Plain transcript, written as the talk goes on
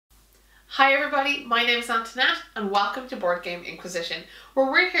Hi everybody, my name is Antoinette and welcome to Board Game Inquisition,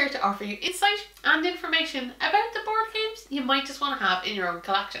 where we're here to offer you insight and information about the board games you might just want to have in your own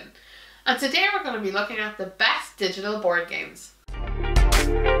collection. And today we're going to be looking at the best digital board games.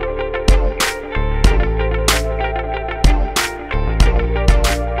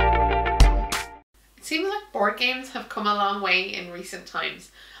 It seems like board games have come a long way in recent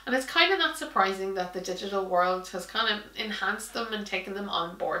times, and it's kind of not surprising that the digital world has kind of enhanced them and taken them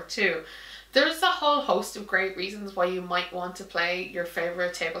on board too. There's a whole host of great reasons why you might want to play your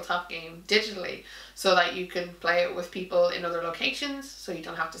favorite tabletop game digitally, so that you can play it with people in other locations, so you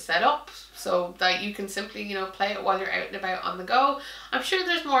don't have to set up, so that you can simply, play it while you're out and about on the go. I'm sure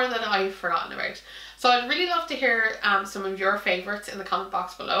there's more that I've forgotten about. So I'd really love to hear some of your favorites in the comment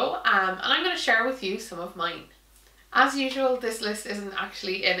box below, and I'm going to share with you some of mine. As usual, this list isn't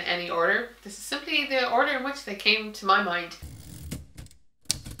actually in any order. This is simply the order in which they came to my mind.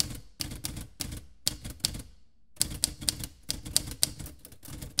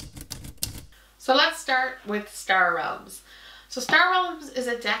 So let's start with Star Realms. So Star Realms is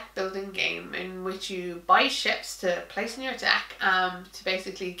a deck building game in which you buy ships to place in your deck to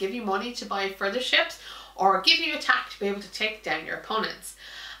basically give you money to buy further ships or give you attack to be able to take down your opponents.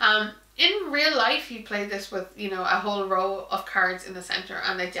 In real life, you play this with, a whole row of cards in the center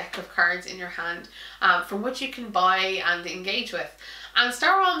and a deck of cards in your hand from which you can buy and engage with. And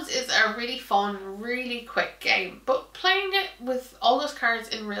Star Realms is a really fun, really quick game, but playing it with all those cards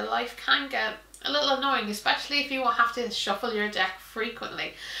in real life can get a little annoying, especially if you will have to shuffle your deck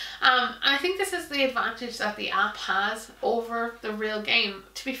frequently. And I think this is the advantage that the app has over the real game.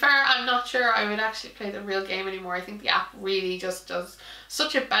 To be fair, I'm not sure I would actually play the real game anymore. I think the app really just does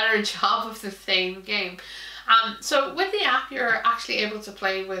such a better job of the same game. So with the app, you're actually able to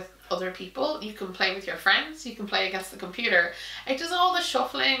play with other people. You can play with your friends, you can play against the computer. It does all the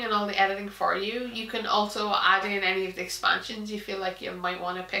shuffling and all the editing for you. You can also add in any of the expansions you feel like you might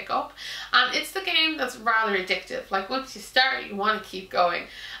want to pick up. And it's the game that's rather addictive. Like once you start, you want to keep going.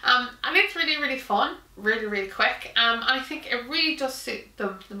 And it's really, really fun, really, really quick. And I think it really does suit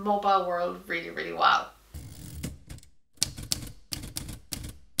the mobile world really, really well.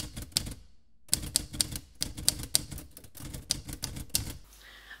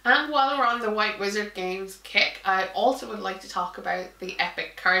 And while we're on the White Wizard Games kick, I also would like to talk about the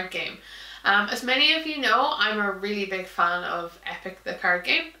Epic card game. As many of you know, I'm a really big fan of Epic the card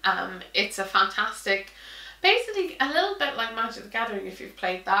game. It's a fantastic, basically a little bit like Magic the Gathering if you've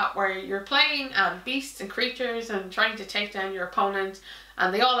played that, where you're playing beasts and creatures and trying to take down your opponent,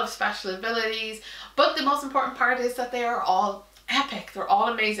 and they all have special abilities. But the most important part is that they are all epic. They're all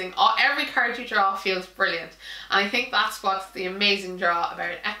amazing. Every card you draw feels brilliant, and I think that's what's the amazing draw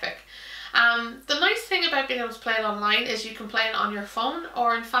about Epic. The nice thing about being able to play it online is you can play it on your phone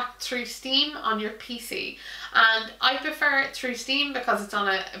or in fact through Steam on your PC, and I prefer it through Steam because it's on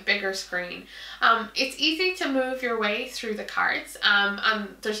a bigger screen. It's easy to move your way through the cards, and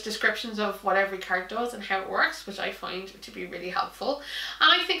there's descriptions of what every card does and how it works, which I find to be really helpful.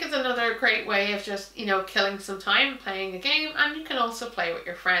 And I think it's another great way of just, killing some time playing a game, and you can also play with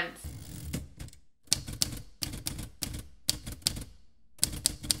your friends.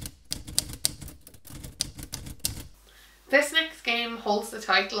 This next game holds the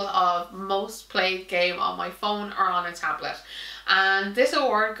title of most played game on my phone or on a tablet, and this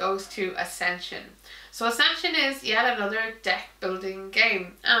award goes to Ascension. So Ascension is yet another deck building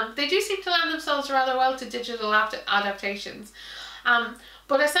game. They do seem to lend themselves rather well to digital adaptations.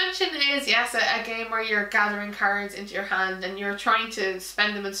 But Ascension is, yes, a game where you're gathering cards into your hand and you're trying to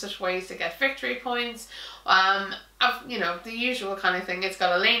spend them in such ways to get victory points. The usual kind of thing. It's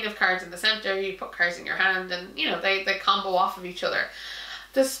got a lane of cards in the center, you put cards in your hand, and they combo off of each other.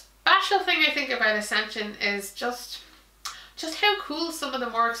 The special thing I think about Ascension is just how cool some of the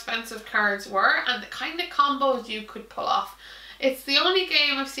more expensive cards were and the kind of combos you could pull off. It's the only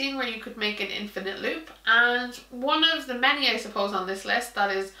game I've seen where you could make an infinite loop, and one of the many, I suppose, on this list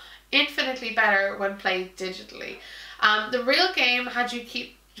that is infinitely better when played digitally. The real game had you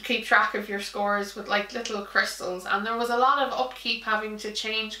keep track of your scores with like little crystals, and there was a lot of upkeep, having to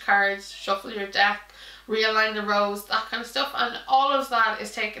change cards, shuffle your deck, realign the rows, that kind of stuff, and all of that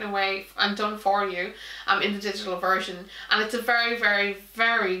is taken away and done for you in the digital version, and it's a very, very,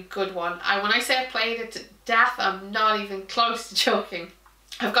 very good one. When I say I played it to death, I'm not even close to joking.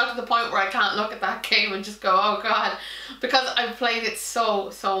 I've got to the point where I can't look at that game and just go, oh god, because I've played it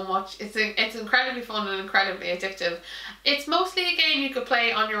so much. It's incredibly fun and incredibly addictive. It's mostly a game you could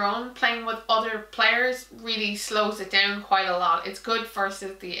play on your own. Playing with other players really slows it down quite a lot. It's good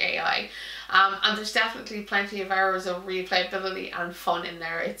versus the AI. And there's definitely plenty of hours of replayability and fun in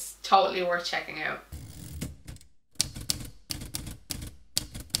there. It's totally worth checking out.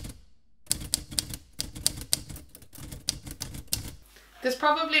 This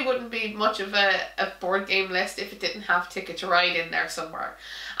probably wouldn't be much of a board game list if it didn't have Ticket to Ride in there somewhere.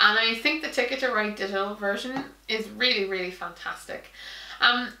 And I think the Ticket to Ride digital version is really fantastic.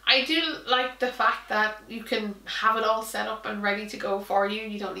 I do like the fact that you can have it all set up and ready to go for you.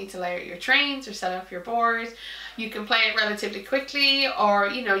 You don't need to lay out your trains or set up your board. You can play it relatively quickly, or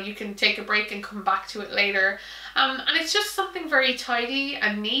you know, you can take a break and come back to it later. And it's just something very tidy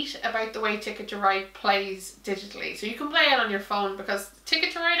and neat about the way Ticket to Ride plays digitally. So you can play it on your phone, because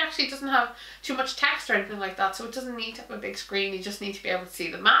Ticket to Ride actually doesn't have too much text or anything like that, so it doesn't need to have a big screen. You just need to be able to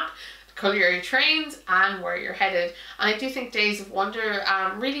see the map, the colour of your trains and where you're headed. And I do think Days of Wonder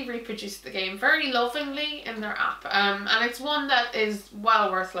really reproduced the game very lovingly in their app, and it's one that is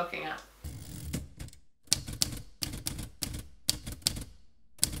well worth looking at.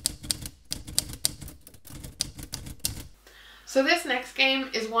 So this next game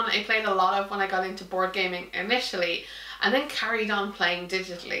is one I played a lot of when I got into board gaming initially, and then carried on playing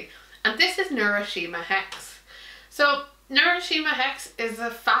digitally. And this is Neuroshima Hex. So Neuroshima Hex is a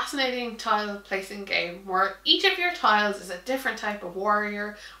fascinating tile placing game where each of your tiles is a different type of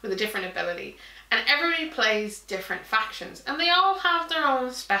warrior with a different ability, and everybody plays different factions, and they all have their own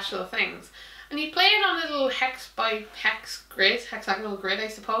special things. And you play it on a little hex by hex grid, hexagonal grid I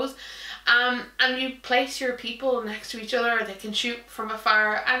suppose, and you place your people next to each other. They can shoot from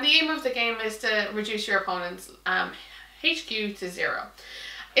afar, and the aim of the game is to reduce your opponent's HQ to 0.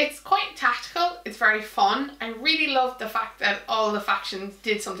 It's quite tactical, it's very fun. I really loved the fact that all the factions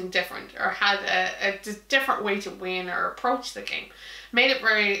did something different, or had a different way to win or approach the game. Made it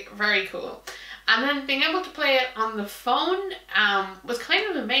very cool. And then being able to play it on the phone was kind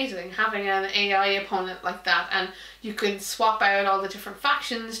of amazing, having an AI opponent like that, and you could swap out all the different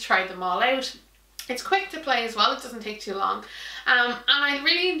factions, try them all out. It's quick to play as well, it doesn't take too long. And I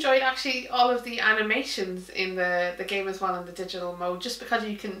really enjoyed actually all of the animations in the game as well, in the digital mode, just because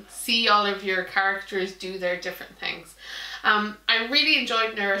you can see all of your characters do their different things. I really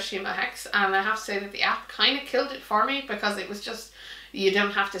enjoyed Neuroshima Hex, and I have to say that the app kind of killed it for me, because it was just, you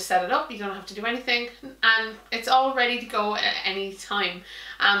don't have to set it up, you don't have to do anything, and it's all ready to go at any time.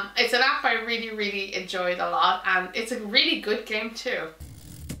 It's an app I really enjoyed a lot, and it's a really good game too.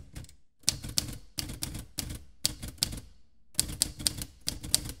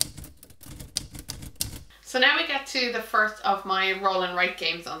 So now we get to the first of my roll and write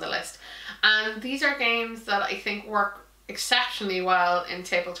games on the list, and these are games that I think work exceptionally well in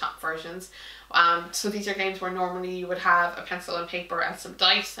tabletop versions. So these are games where normally you would have a pencil and paper and some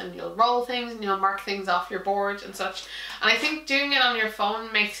dice, and you'll roll things and you'll mark things off your board and such. And I think doing it on your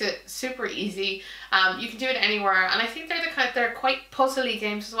phone makes it super easy. You can do it anywhere, and I think they're quite puzzly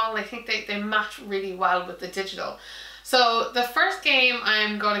games as well, and I think they match really well with the digital. So the first game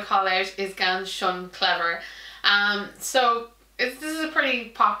I'm going to call out is Ganz, Schon, Clever. This is a pretty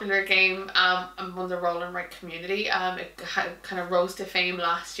popular game among the roll and write community. It kind of rose to fame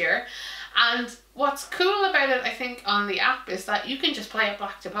last year. And what's cool about it, I think, on the app is that you can just play it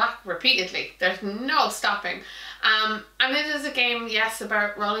back to back repeatedly. There's no stopping. And it is a game, yes,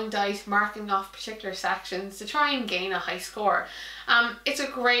 about rolling dice, marking off particular sections to try and gain a high score. It's a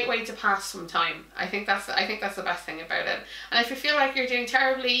great way to pass some time. I think that's the best thing about it. And if you feel like you're doing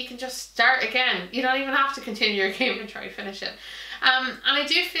terribly, you can just start again. You don't even have to continue your game and try to finish it. And I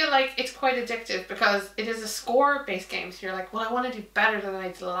do feel like it's quite addictive, because it is a score-based game. So you're like, well, I want to do better than I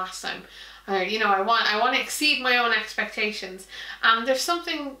did last time. You know, I want to exceed my own expectations. And I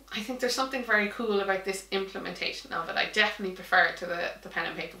think there's something very cool about this implementation of it. I definitely prefer it to the pen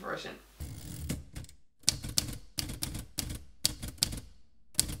and paper version.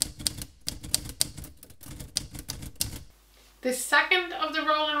 The second of the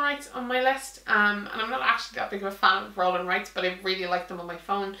roll and writes on my list, and I'm not actually that big of a fan of roll and writes, but I really like them on my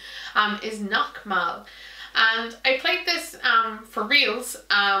phone, is Noch Mal. And I played this for reals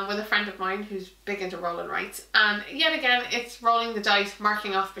with a friend of mine who's big into roll and writes, and yet again it's rolling the dice,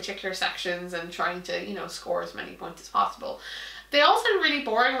 marking off particular sections and trying to, you know, score as many points as possible. They all sound really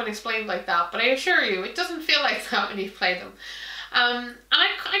boring when explained like that, but I assure you it doesn't feel like that when you play them. And I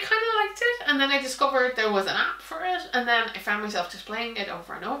kind of liked it, and then I discovered there was an app for it, and then I found myself just playing it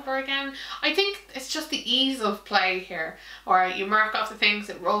over and over again. I think it's just the ease of play here, or you mark off the things,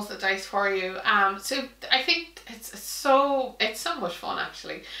 it rolls the dice for you. So I think it's so much fun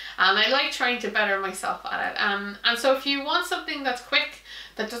actually, and I like trying to better myself at it. And so if you want something that's quick,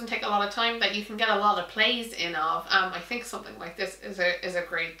 that doesn't take a lot of time, that you can get a lot of plays in of, I think something like this is a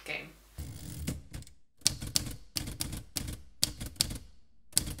great game.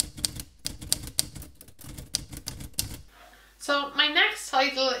 So my next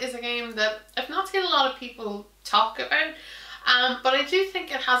title is a game that I've not seen a lot of people talk about, but I do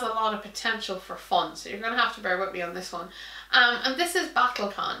think it has a lot of potential for fun, so you're going to have to bear with me on this one. And this is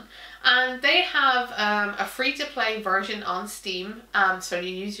BattleCon, and they have a free-to-play version on Steam, so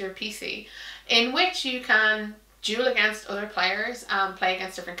you use your PC, in which you can duel against other players, play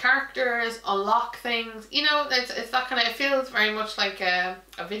against different characters, unlock things. You know, it's that kind of, it feels very much like a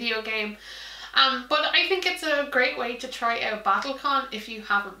video game. But I think it's a great way to try out BattleCon if you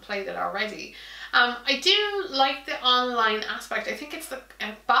haven't played it already. I do like the online aspect. I think it's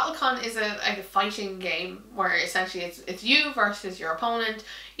BattleCon is a fighting game where essentially it's you versus your opponent.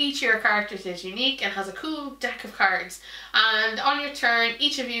 Each of your characters is unique and has a cool deck of cards, and on your turn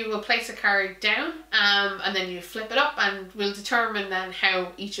each of you will place a card down, and then you flip it up and will determine then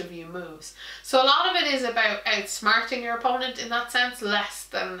how each of you moves. So a lot of it is about outsmarting your opponent in that sense, less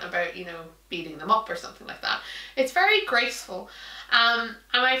than about, you know, beating them up or something like that. It's very graceful. And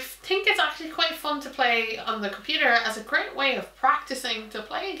I think it's actually quite fun to play on the computer as a great way of practicing to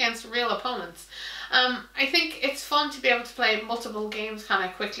play against real opponents. I think it's fun to be able to play multiple games kind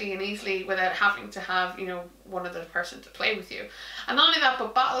of quickly and easily without having to have, you know, one other person to play with you. And not only that,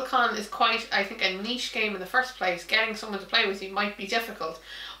 but BattleCon is quite, I think, a niche game in the first place. Getting someone to play with you might be difficult,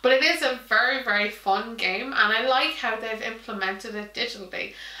 but it is a very, very fun game, and I like how they've implemented it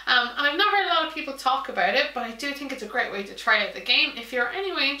digitally. And I've not heard a lot of people talk about it, but I do think it's a great way to try out the game if you're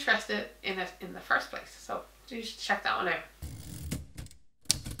anyway interested in it in the first place. So do check that one out.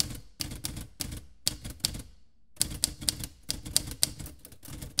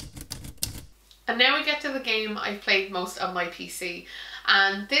 And now we get to the game I've played most on my PC,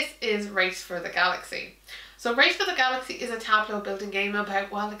 and this is Race for the Galaxy. So Race for the Galaxy is a tableau building game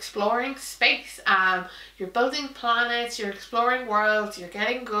about, well, exploring space. You're building planets, you're exploring worlds, you're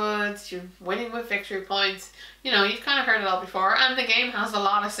getting goods, you're winning with victory points. You know, you've kind of heard it all before, and the game has a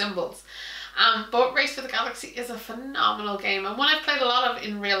lot of symbols. But Race for the Galaxy is a phenomenal game, and one I've played a lot of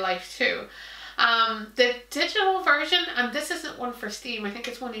in real life too. The digital version, and this isn't one for Steam, I think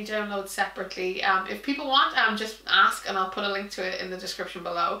it's one you download separately. If people want, just ask and I'll put a link to it in the description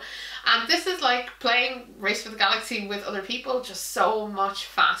below. This is like playing Race for the Galaxy with other people, just so much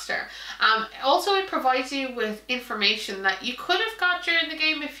faster. Also, it provides you with information that you could have got during the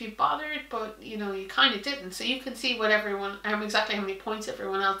game if you bothered, but you know, you kind of didn't. So you can see what everyone, exactly how many points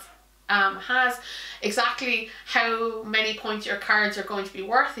everyone else has, exactly how many points your cards are going to be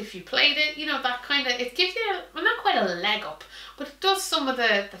worth if you played it. You know, that kind of, it gives you, well, not quite a leg up, but it does some of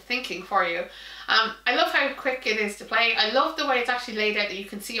the thinking for you. I love how quick it is to play. I love the way it's actually laid out that you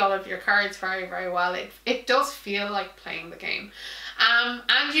can see all of your cards very, very well. It does feel like playing the game. And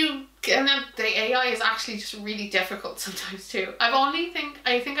the AI is actually just really difficult sometimes too. I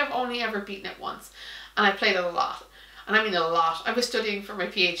think I've only ever beaten it once, and I played it a lot. And I mean a lot. I was studying for my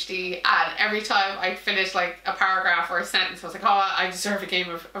PhD, and every time I'd finish like a paragraph or a sentence, I was like, oh, I deserve a game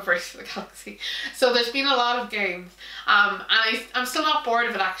of Race for the Galaxy. So there's been a lot of games, and I'm still not bored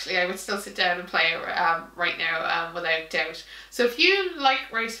of it actually. I would still sit down and play it right now without doubt. So if you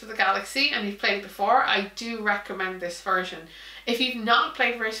like Race for the Galaxy and you've played it before, I do recommend this version. If you've not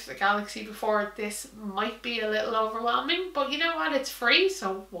played Race for the Galaxy before, this might be a little overwhelming, but you know what, it's free,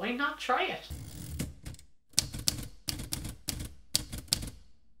 so why not try it?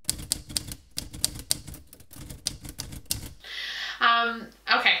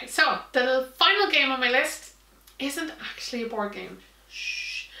 Okay, so the final game on my list isn't actually a board game.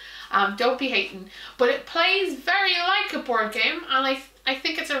 Shh. Don't be hating. But it plays very like a board game, and I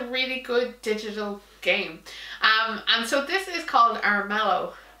think it's a really good digital game. And so this is called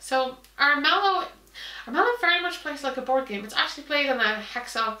Armello. So Armello very much plays like a board game. It's actually played on a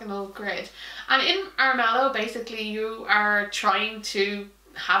hexagonal grid. And in Armello, basically, you are trying to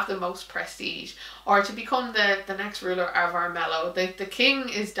have the most prestige, or to become the next ruler of Armello. The king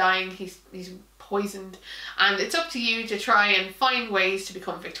is dying, he's poisoned, and it's up to you to try and find ways to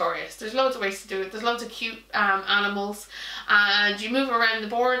become victorious. There's loads of ways to do it. There's loads of cute animals, and you move around the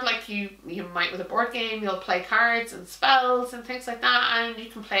board like you might with a board game. You'll play cards and spells and things like that, and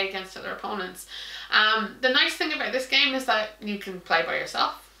you can play against other opponents. The nice thing about this game is that you can play by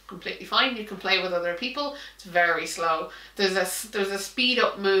yourself. completely fine. You can play with other people. It's very slow. There's a speed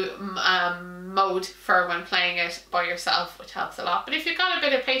up mode for when playing it by yourself, which helps a lot. But if you've got a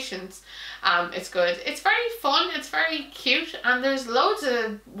bit of patience, it's good. It's very fun. It's very cute, and there's loads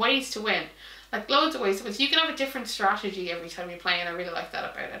of ways to win. Like loads of ways to win. So you can have a different strategy every time you play, and I really like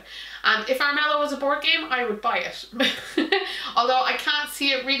that about it. And if Armello was a board game, I would buy it. Although I can't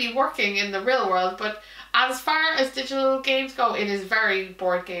see it really working in the real world, but as far as digital games go, it is very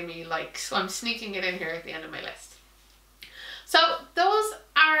board gamey like. So I'm sneaking it in here at the end of my list. So those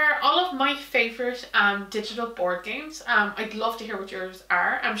are all of my favourite digital board games. I'd love to hear what yours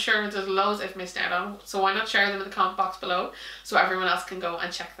are. I'm sure there's loads I've missed out on, so why not share them in the comment box below so everyone else can go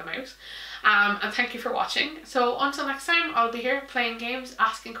and check them out. And thank you for watching. So until next time, I'll be here playing games,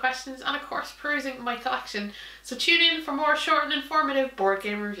 asking questions, and of course perusing my collection. So tune in for more short and informative board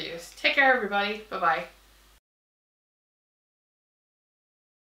game reviews. Take care everybody. Bye bye.